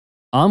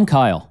I'm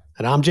Kyle.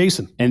 And I'm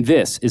Jason. And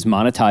this is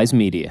Monetize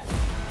Media.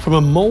 From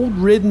a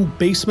mold-ridden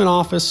basement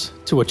office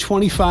to a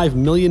 $25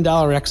 million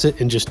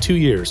exit in just 2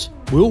 years,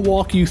 we'll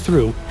walk you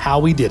through how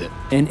we did it.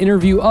 And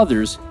interview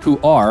others who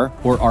are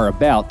or are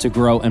about to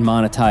grow and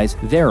monetize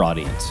their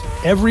audience.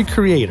 Every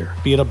creator,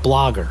 be it a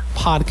blogger,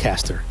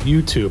 podcaster,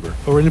 YouTuber,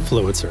 or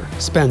influencer,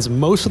 spends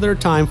most of their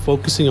time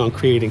focusing on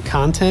creating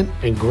content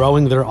and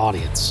growing their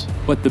audience.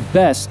 But the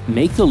best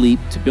make the leap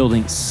to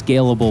building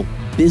scalable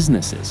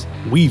businesses.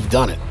 We've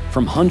done it.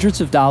 From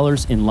hundreds of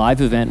dollars in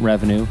live event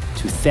revenue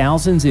to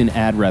thousands in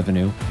ad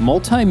revenue,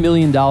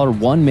 multi-million-dollar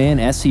one-man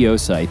SEO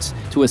sites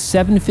to a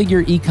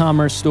 7-figure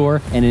e-commerce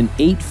store and an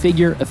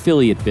 8-figure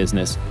affiliate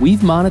business, we've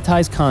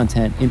monetized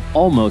content in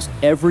almost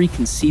every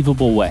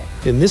conceivable way.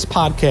 In this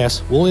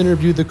podcast, we'll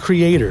interview the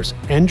creators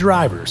and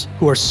drivers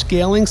who are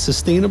scaling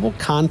sustainable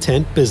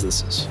content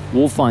businesses.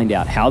 We'll find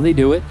out how they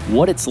do it,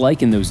 what it's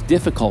like in those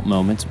difficult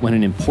moments when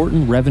an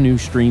important revenue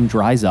stream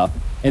dries up,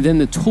 and then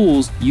the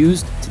tools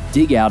used to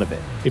dig out of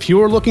it. If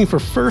you are looking for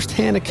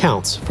first-hand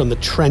accounts from the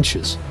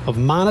trenches of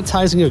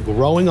monetizing a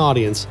growing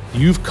audience,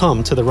 you've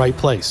come to the right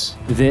place.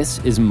 This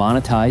is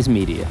Monetize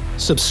Media.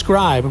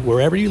 Subscribe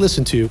wherever you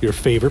listen to your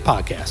favorite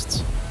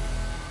podcasts.